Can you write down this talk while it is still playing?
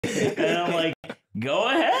And I'm like, go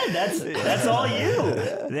ahead. That's all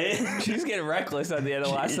you. She's getting reckless at the end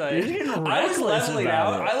of last night. I was leveling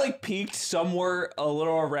out. I like peaked somewhere a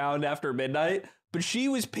little around after midnight, but she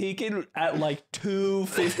was peaking at like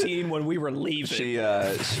 2:15 when we were leaving.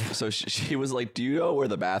 She was like, do you know where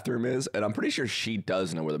the bathroom is? And I'm pretty sure she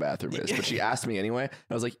does know where the bathroom is, but she asked me anyway. And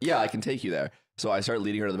I was like, yeah, I can take you there. So I start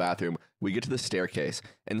leading her to the bathroom. We get to the staircase,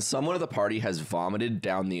 and someone at the party has vomited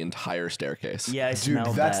down the entire staircase. Yeah, I Dude,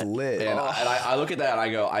 smelled that's that. lit. And I look at that and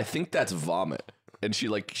I go, I think that's vomit. And she's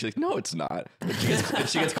like, no, it's not. And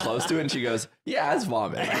she gets close to it and she goes, yeah, it's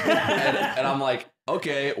vomit. And I'm like,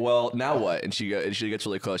 okay, well, now what? And she gets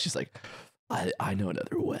really close. She's like, I know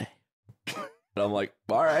another way. And I'm like,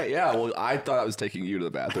 all right, yeah, well, I thought I was taking you to the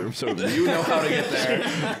bathroom. So if you know how to get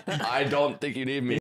there, I don't think you need me.